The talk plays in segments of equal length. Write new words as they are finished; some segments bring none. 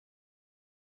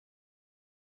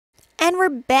And we're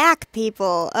back,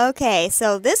 people. Okay,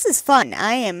 so this is fun.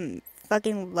 I am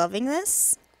fucking loving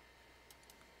this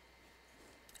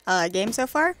game so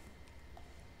far.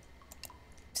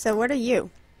 So what are you?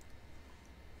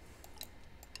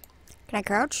 Can I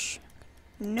crouch?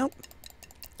 Nope.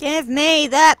 Give me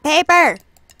that paper!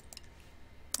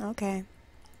 Okay.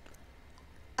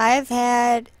 I've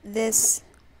had this...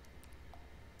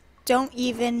 Don't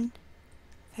even...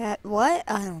 What?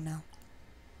 I don't know.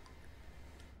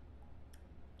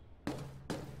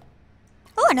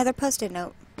 Oh, another post-it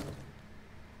note.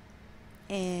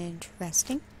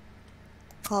 Interesting.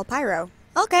 Call Pyro.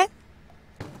 Okay.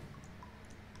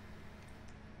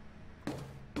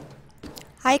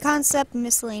 High concept,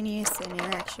 miscellaneous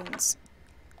interactions.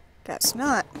 Guess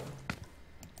not.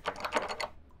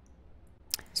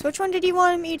 So which one did you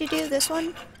want me to do? This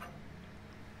one?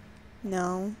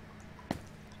 No.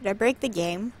 Did I break the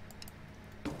game?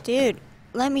 Dude,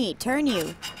 let me turn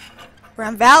you. We're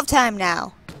on Valve time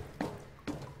now.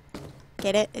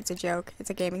 Get it? It's a joke. It's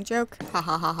a gaming joke. Ha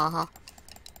ha ha ha ha.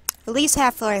 Release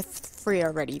Half-Life 3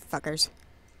 already, fuckers.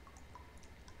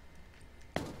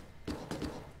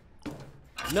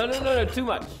 No, too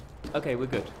much. Okay, we're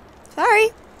good. Sorry.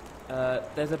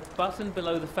 There's a button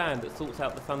below the fan that sorts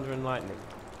out the thunder and lightning.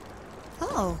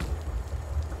 Oh.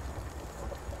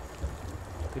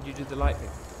 Could you do the light thing?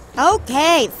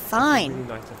 Okay, It's a fine. really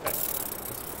nice effect.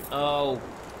 Oh.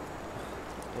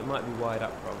 It might be wired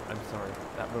up wrong. I'm sorry.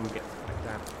 That room gets quite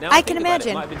damp. Now I can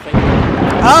imagine. It might have been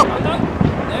Oh. Oh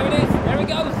no! There it is! There it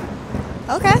goes!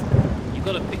 Okay. You've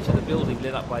got to picture the building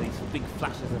lit up by these big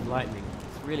flashes of lightning.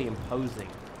 It's really imposing.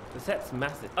 The set's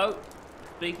massive. Oh,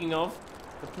 speaking of,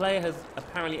 the player has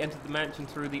apparently entered the mansion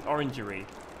through the orangery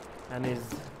and is...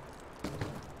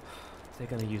 They're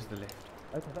going to use the lift.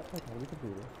 Okay, that's okay. We can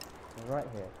do this. We're right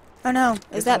here. Oh no, is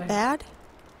This that way. bad?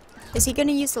 Is he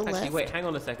gonna use the Actually, lift? wait, hang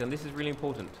on a second. This is really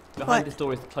important. What? Behind this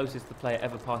door is the closest the player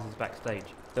ever passes backstage.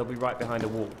 They'll be right behind a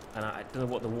wall, and I don't know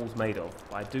what the wall's made of,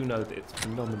 but I do know that it's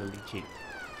phenomenally cheap.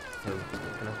 So, you're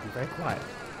going to have to be very quiet,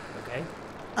 okay?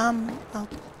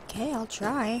 Okay, I'll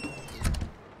try.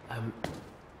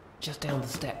 Just down the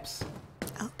steps.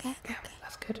 Okay, Yeah, okay.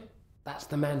 that's good. That's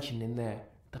the mansion in there.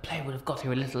 The player would have got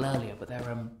here a little earlier, but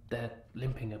they're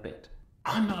limping a bit.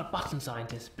 I'm not a button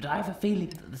scientist, but I have a feeling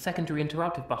that the secondary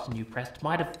interruptive button you pressed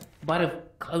might have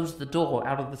closed the door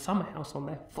out of the summer house on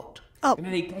their foot. Oh. In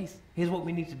any case, here's what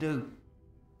we need to do.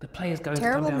 The player's going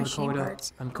Terrible to come down the machine corridor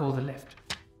parts. and call the lift.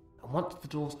 And once the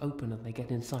doors open and they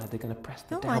get inside, they're going to press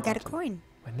the Oh, down I got a button. coin.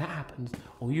 When that happens,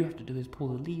 all you have to do is pull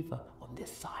the lever on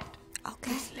this side.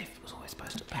 Okay. This lift was always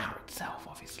supposed to power itself,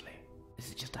 obviously. This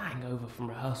is just a hangover from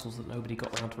rehearsals that nobody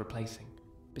got round to replacing.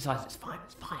 Besides, it's fine.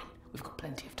 We've got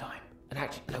plenty of time. And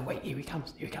actually, no, wait, here he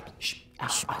comes. Shh,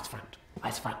 out, eyes front.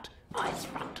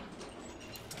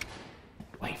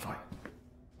 Wait for it.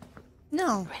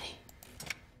 No. Ready?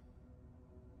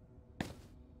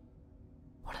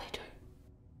 What are they doing?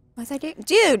 What's I doing?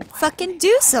 Dude, fucking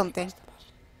do something.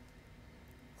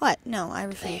 What? No, I They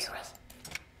refuse. hear us.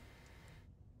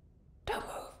 Don't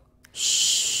move.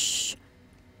 Shh.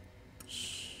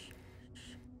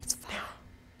 It's fine.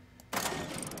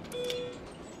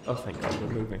 Oh, thank God, we're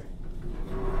moving.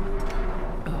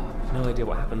 Oh, no idea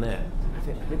what happened there.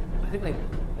 I think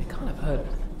they can't have heard.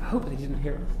 I hope they didn't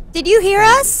hear us. Did you hear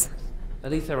us?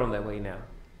 At least they're on their way now.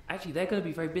 Actually, they're going to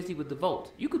be very busy with the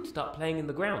vault. You could start playing in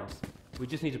the grounds. We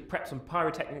just need to prep some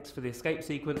pyrotechnics for the escape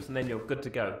sequence, and then you're good to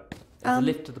go. There's a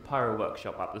lift to the pyro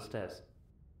workshop up the stairs.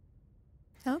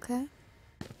 Okay.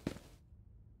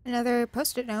 Another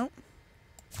post-it note.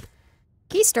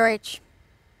 Key storage.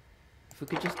 If we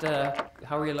could just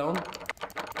hurry along.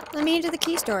 Let me into the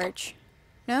key storage.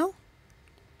 No?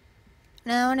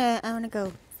 No, I wanna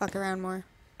go fuck around more.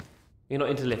 You're not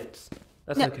into lifts.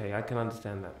 That's No. okay. I can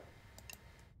understand that.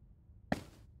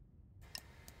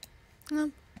 No.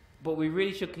 But we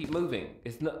really should keep moving.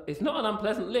 It's not an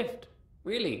unpleasant lift.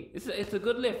 Really, it's a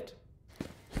good lift.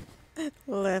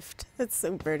 Lift. That's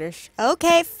so British.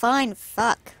 Okay, fine.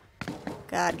 Fuck.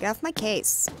 God, get off my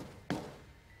case.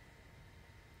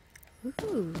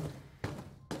 Ooh.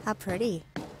 How pretty.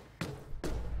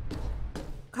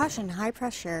 Caution, high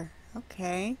pressure.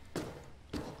 Okay.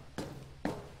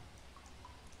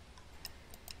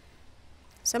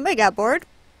 Somebody got bored.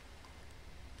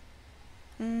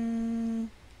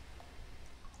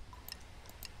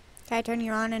 Can I turn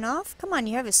you on and off? Come on,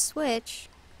 you have a switch.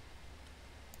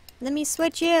 Let me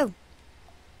switch you.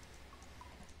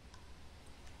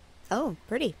 Oh,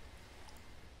 pretty.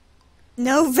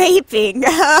 No vaping.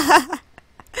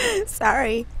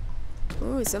 Sorry.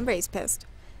 Ooh, somebody's pissed.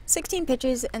 16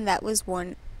 pictures, and that was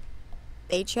one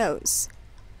they chose.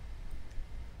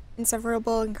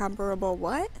 Inseparable, incomparable,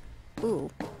 what? Ooh,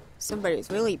 somebody's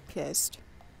really pissed.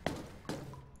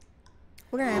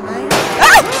 Where am I?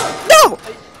 Ah! No!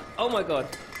 Oh my god.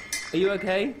 Are you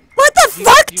okay? What the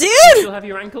fuck, Do dude? you still have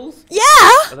your ankles? Yeah!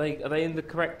 Are they in the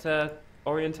correct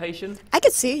orientation? I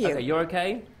can see you. Okay, you're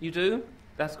okay? You do?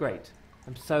 That's great.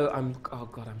 Oh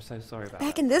god, I'm so sorry about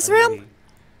Back that. in this I room? really-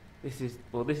 this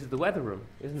is the weather room,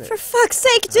 isn't it? For fuck's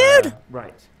sake, dude!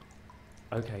 Right.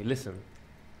 Okay, listen.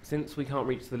 Since we can't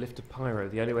reach the lift of Pyro,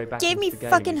 the only way back Gave into me the game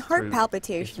fucking is heart through,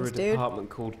 palpitations, is through a dude. department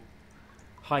called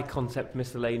High Concept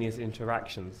Miscellaneous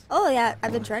Interactions. Oh yeah,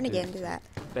 I've been trying to get Dude, into that.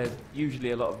 There's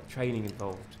usually a lot of training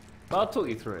involved. But I'll talk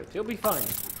you through it. You'll be fine.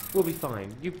 We'll be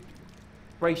fine. You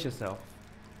brace yourself.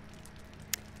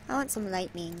 I want some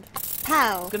lightning.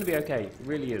 Pow! It's gonna be okay. It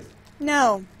really is.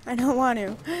 No, I don't want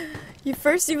to. You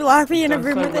lock me in a Done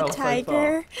room so with well a so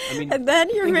tiger, far. I mean, and then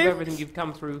you think of remove. everything you've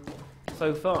come through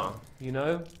so far, you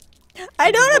know? I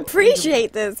don't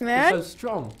appreciate this, You're man. so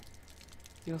strong.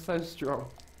 You're so strong.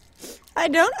 I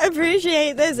don't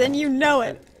appreciate this, and you know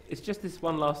And it. it's just this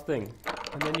one last thing,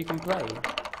 and then you can play.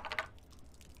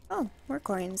 Oh, more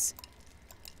coins.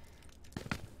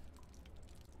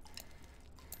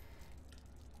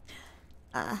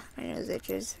 My nose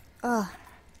itches. Oh,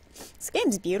 this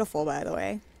game's beautiful, by the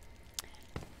way.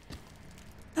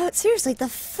 Oh, seriously, the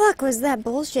fuck was that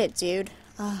bullshit, dude?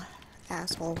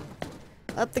 Asshole.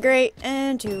 Up the grate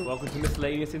and to. Welcome to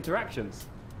Miscellaneous Interactions.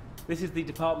 This is the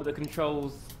department that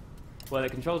controls, well,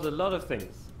 it controls a lot of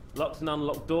things. Locked and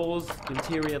unlocked doors,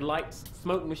 interior lights,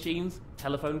 smoke machines,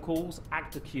 telephone calls,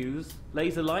 actor cues,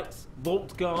 laser lights,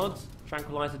 vault guards,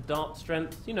 tranquilizer dart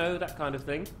strength, you know, that kind of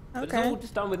thing. But it's Okay. all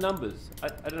just done with numbers. I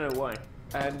don't know why.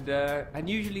 And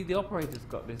usually the operator's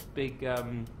got this big,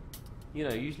 you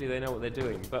know, usually they know what they're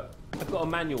doing. But I've got a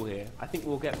manual here. I think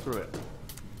we'll get through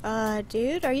it.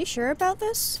 Dude, are you sure about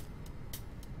this?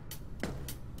 I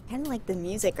kinda like the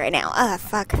music right now.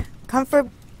 Fuck.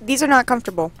 These are not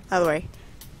comfortable, by the way.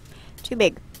 Too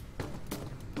big.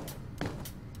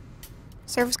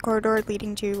 Service corridor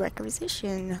leading to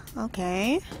requisition.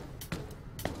 Okay.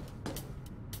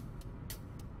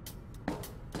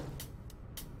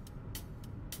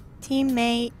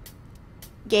 Teammate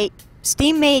gate.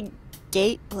 Steammate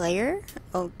gate player?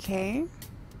 Okay.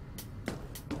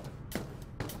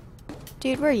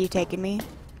 Dude, where are you taking me?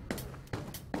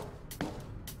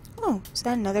 Oh, is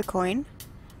that another coin?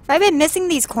 Have I been missing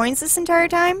these coins this entire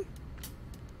time?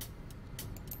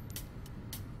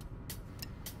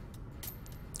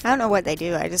 I don't know what they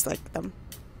do, I just like them.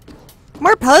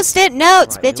 More post-it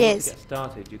notes, Right, in order to bitches! get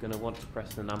started, you're going to want to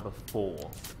press the number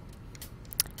 4.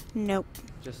 Nope.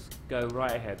 Just go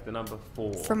right ahead, the number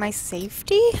 4. For my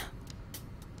safety?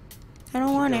 I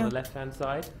don't want On the to. left-hand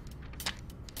side.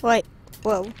 What?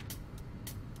 Whoa.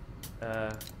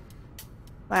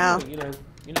 Wow. You know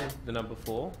the number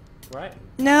 4, right?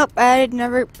 Nope, I'd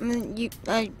never.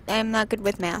 I'm not good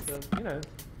with math. So,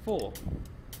 4.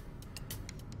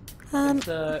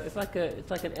 It's like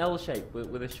an L shape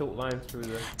with a short line through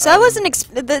the. So I wasn't.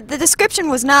 The description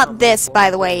was not this, by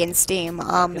the way, in Steam.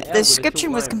 The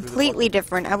description was completely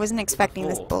different. I wasn't expecting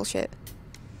this bullshit.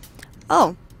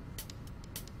 Oh.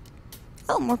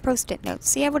 Oh, more post-it notes.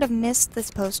 See, I would have missed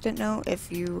this post-it note if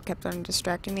you kept on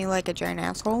distracting me like a giant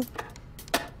asshole.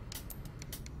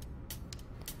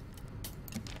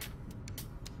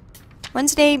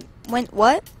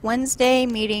 What? Wednesday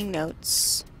meeting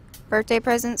notes. Birthday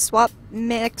presents, swap,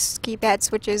 mix, keypad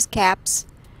switches, caps.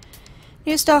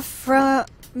 New stuff from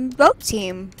boat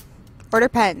team. Order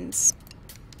pens.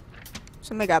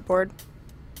 Somebody got bored.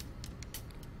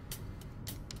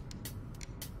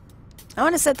 I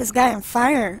want to set this guy on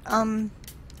fire.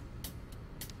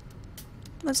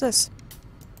 What's this?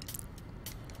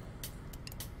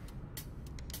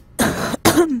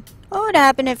 What would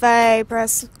happen if I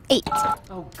press 8?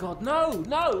 Oh god, no,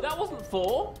 that wasn't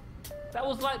 4. That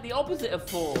was like the opposite of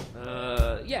 4.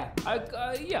 Yeah, I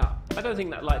don't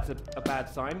think that light's a bad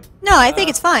sign. No, I think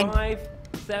it's fine. 5,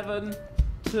 7,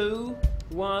 2,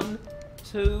 1,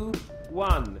 2,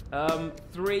 1.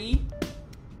 3.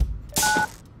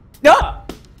 No. Ah,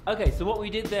 okay, so what we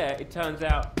did there, it turns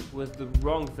out, was the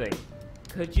wrong thing.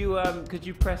 Could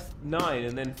you press 9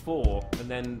 and then 4 and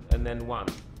then 1?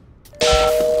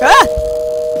 Ah!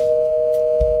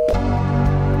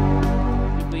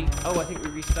 Did we? Oh, I think we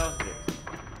restarted it.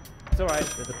 It's all right.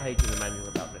 There's a page in the manual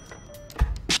about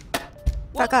this.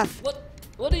 Fuck off.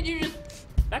 What did you just?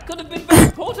 That could have been very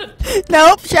important.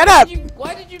 Nope, shut up.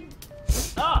 Why did you?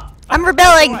 Ah! I'm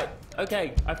rebelling. Right.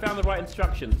 Okay, I found the right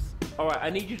instructions. All right, I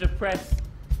need you to press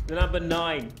the number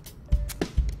 9.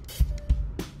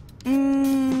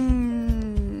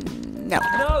 No.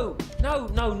 No, No,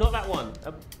 no, not that one.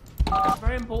 That's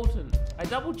very important. I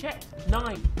double checked.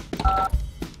 9.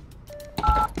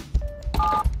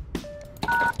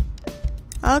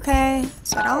 Okay,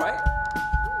 so All don't. right.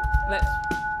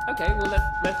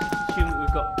 Let's just assume that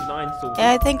we've got 9 sorted.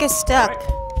 Yeah, I think it's stuck.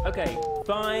 Right. Okay.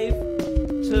 5,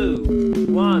 2,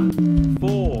 1,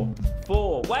 4,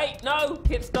 4. Wait, no!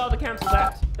 Hit star to cancel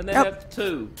that. And then Nope.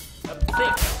 2.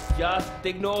 6. Just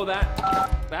ignore that.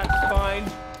 That's fine.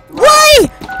 Why?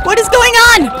 What is going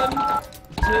on?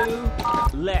 7,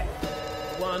 2, left.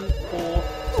 1, 4.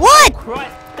 What?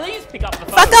 Christ, please pick up the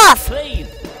phone. Fuck off! Please.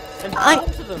 And talk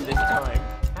to them this time.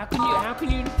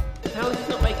 How is this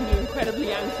not making you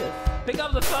incredibly anxious? Pick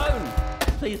up the phone.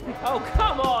 Please pick. Oh,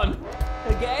 come on.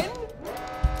 Again?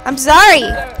 I'm sorry.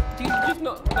 Do you just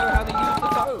not know how to use the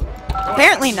phone? Right,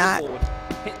 Apparently not. forward.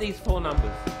 Hit these 4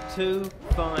 numbers. 2,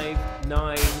 5,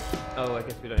 9. Oh, I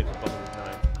guess we don't need to bother with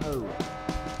 9. Oh.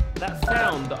 That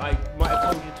sound that I might have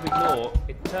told you to ignore,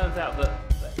 it turns out that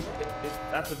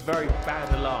that's a very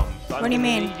bad alarm. So What do you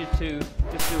mean? I need you to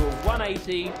just do a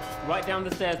 180, right down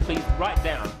the stairs, please, right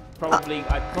down.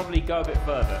 I'd probably go a bit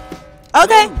further.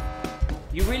 Okay. Move.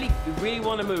 You really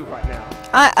want to move right now.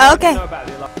 What do Okay. you know about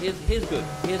the alarm? Here's good.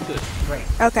 Here's good. Great.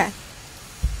 Okay.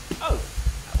 Oh,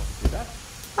 that wasn't too bad.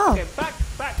 Oh. Okay, back.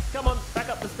 Come on, back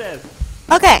up the stairs.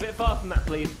 Okay. A bit faster than that,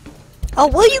 please. Oh,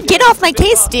 will you get off my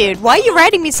case, dude? Why are you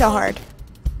riding me so hard?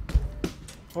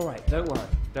 All right, don't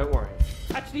worry.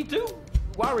 Actually, do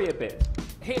worry a bit.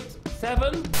 Hit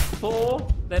 7, 4,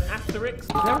 then asterisk. Is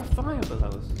there a fire below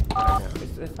us right now?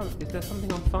 Is there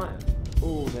something on fire?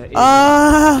 Oh, there is.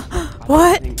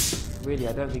 What?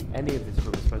 I don't think any of this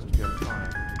room is supposed to be on fire.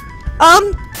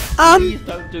 Please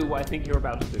don't do what I think you're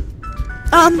about to do.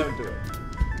 Please don't do it.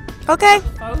 Okay.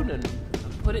 Phone and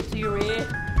put it to your ear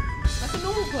like a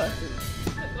normal person.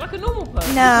 Like a normal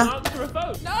person. No. You can answer a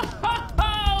phone. No.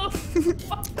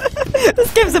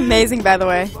 This game's amazing, by the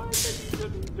way.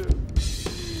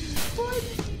 Why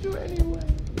did you do it anyway?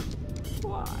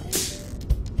 Why?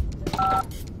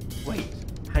 Wait,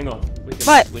 hang on.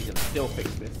 What? We can still fix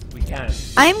this. We can.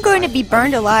 I'm going to be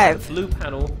burned alive. The blue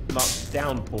panel marked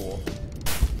downpour.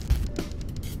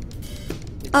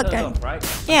 It Okay. turns off, right?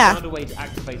 Yeah. I found a way to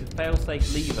activate a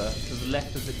fail-safe lever to the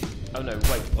left of the... Oh no,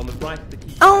 wait. On the right of the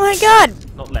keypad. Oh my god.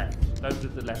 Not left. Don't do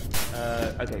the left.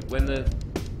 Okay, when the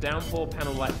downpour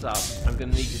panel lights up, I'm going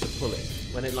to need you to pull it.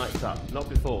 When it lights up, not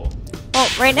before.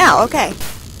 Oh, right now. Okay.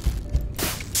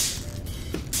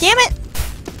 Damn it.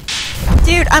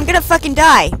 Dude, I'm gonna fucking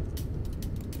die.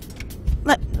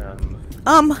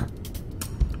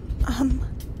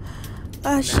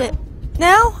 Shit.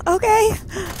 Now? Okay.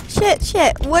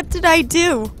 Shit. What did I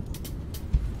do?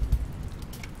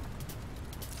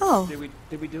 Oh.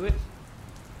 Did we do it?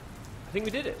 I think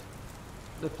we did it.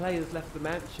 The players left the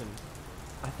mansion.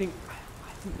 I think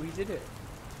we did it.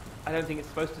 I don't think it's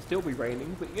supposed to still be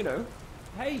raining, but you know,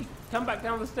 hey, come back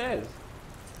down the stairs.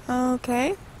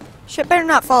 Okay. Shit better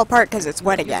not fall apart because it's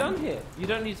wet You're again. done here. You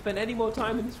don't need to spend any more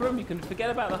time in this room. You can forget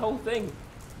about the whole thing.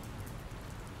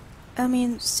 I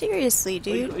mean, seriously, Or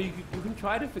dude. you can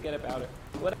try to forget about it.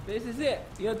 This is it.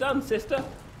 You're done, sister.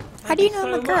 How do you know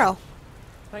I'm a girl?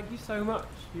 Thank you so much.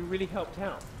 You really helped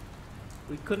out.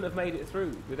 We couldn't have made it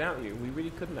through without you. We really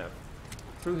couldn't have.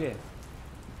 Through here.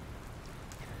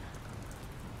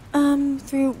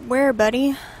 Through where,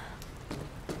 buddy?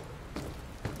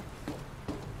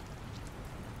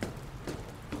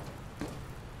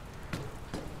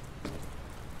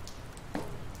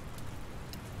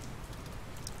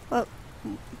 What?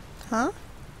 Huh?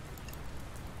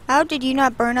 How did you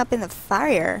not burn up in the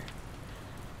fire?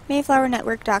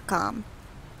 MayflowerNetwork.com.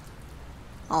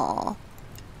 Aw.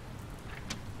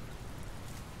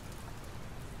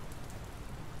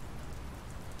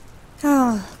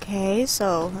 Oh, okay,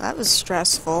 so that was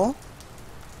stressful.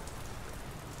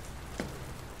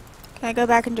 Can I go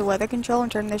back into weather control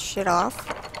and turn this shit off?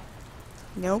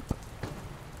 Nope.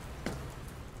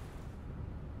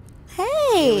 Here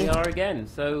Hey! we are again.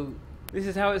 So this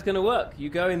is how it's going to work. You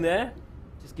go in there.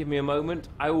 Just give me a moment.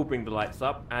 I will bring the lights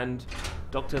up. And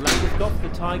Dr. Langeskov, the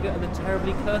tiger, and the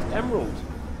terribly cursed emerald.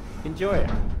 Enjoy it.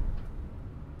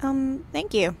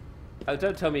 Thank you. Oh,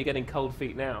 don't tell me you're getting cold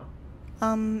feet now.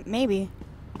 Maybe.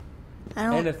 I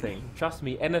don't... Anything. Trust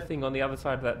me, anything on the other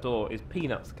side of that door is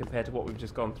peanuts compared to what we've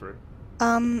just gone through.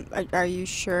 Are you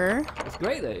sure? It's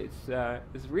great though.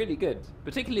 It's really good.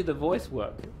 Particularly the voice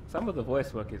work. Some of the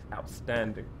voice work is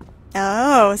outstanding.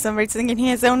 Oh, somebody's singing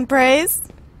his own praise?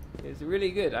 It's really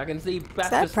good. I can see that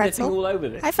batter spitting pretzel? all over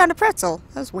this. I found a pretzel.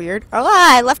 That was weird. Oh,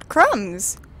 I left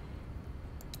crumbs.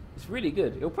 It's really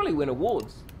good. It'll probably win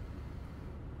awards.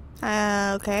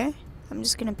 Okay. I'm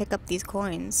just gonna pick up these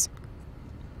coins.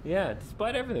 Yeah,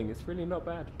 despite everything, it's really not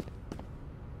bad.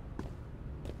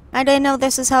 I didn't know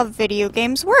this is how video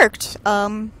games worked.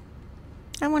 I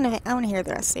wanna hear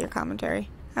the rest of your commentary.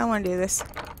 I wanna do this.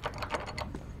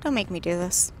 Don't make me do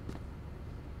this.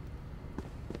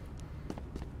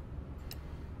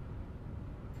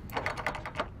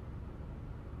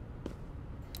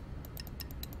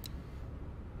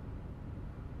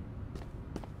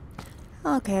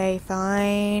 Okay,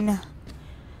 fine.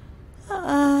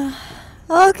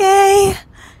 Okay.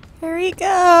 Here we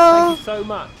go. Thank you so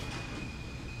much.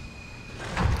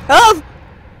 Oh!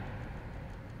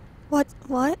 What?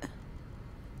 What?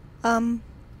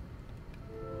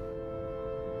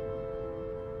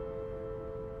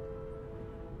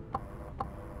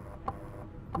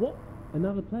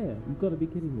 Another player? You've got to be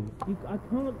kidding me. I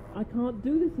can't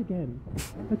do this again.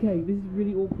 Okay, this is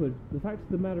really awkward. The fact of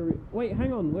the matter is... Wait,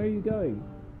 hang on, where are you going?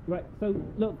 Right, so,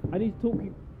 look, I need to talk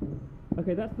you...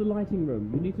 Okay, that's the lighting room.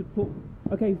 You need to put...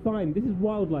 Okay, fine, this is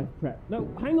wildlife prep. No,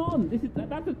 hang on!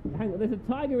 Hang on, there's a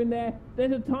tiger in there!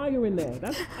 There's a tiger in there!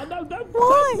 That's... no, don't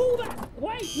pull that!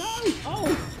 Wait, no!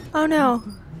 Oh! Oh no.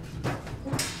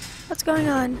 What's going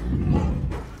on?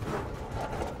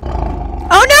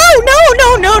 Oh no! No!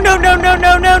 No! No! No! No!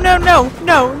 No! No! No! No!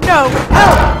 No! No! Oh!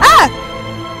 Ah!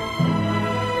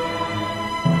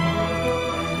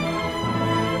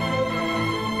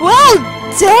 Well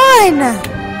done!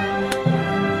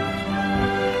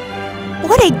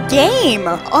 What a game!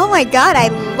 Oh my god, I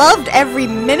loved every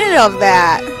minute of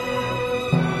that!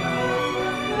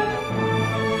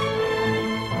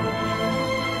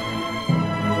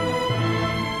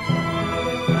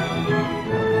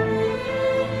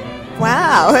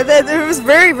 Wow, it was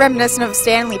very reminiscent of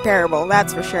Stanley Parable,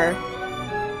 that's for sure.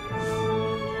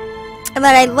 And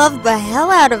then I loved the hell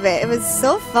out of it. It was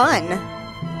so fun.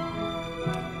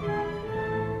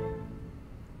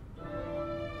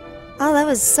 Oh, that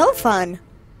was so fun.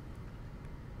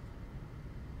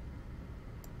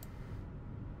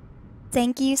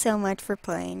 Thank you so much for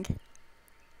playing.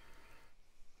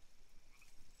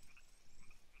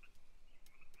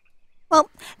 Well,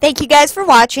 thank you guys for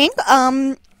watching.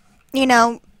 You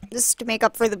know, just to make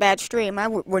up for the bad stream, I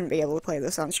wouldn't be able to play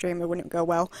this on stream. It wouldn't go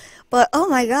well. But oh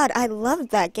my god, I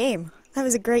loved that game. That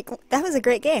was a great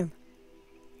game.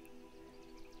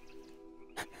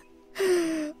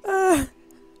 It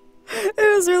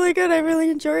was really good. I really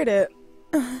enjoyed it.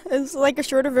 It's like a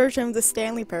shorter version of the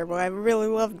Stanley Parable. I really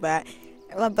loved that.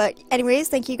 But anyways,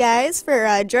 thank you guys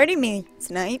for joining me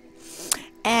tonight.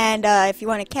 And if you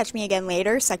want to catch me again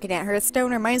later, Sucking at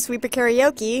Hearthstone or Minesweeper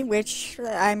Karaoke, which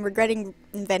I'm regretting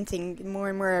inventing more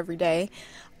and more every day,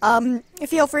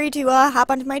 feel free to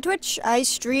hop onto my Twitch. I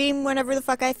stream whenever the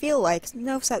fuck I feel like.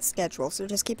 No set schedule, so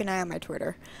just keep an eye on my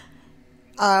Twitter.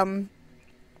 I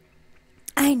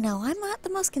know, I'm not the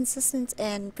most consistent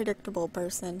and predictable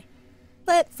person,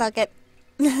 but fuck it.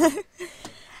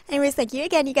 Anyways, thank you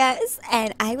again, you guys,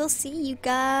 and I will see you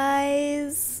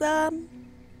guys,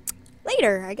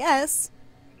 later, I guess.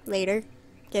 Later.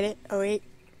 Get it? 08?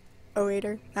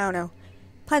 08er? I don't know.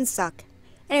 Puns suck.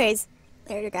 Anyways,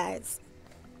 later, guys.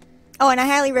 Oh, and I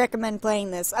highly recommend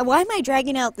playing this. Why am I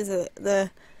dragging out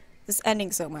this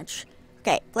ending so much?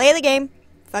 Okay, play the game.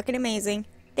 Fucking amazing.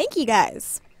 Thank you,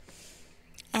 guys.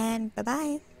 And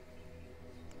bye-bye.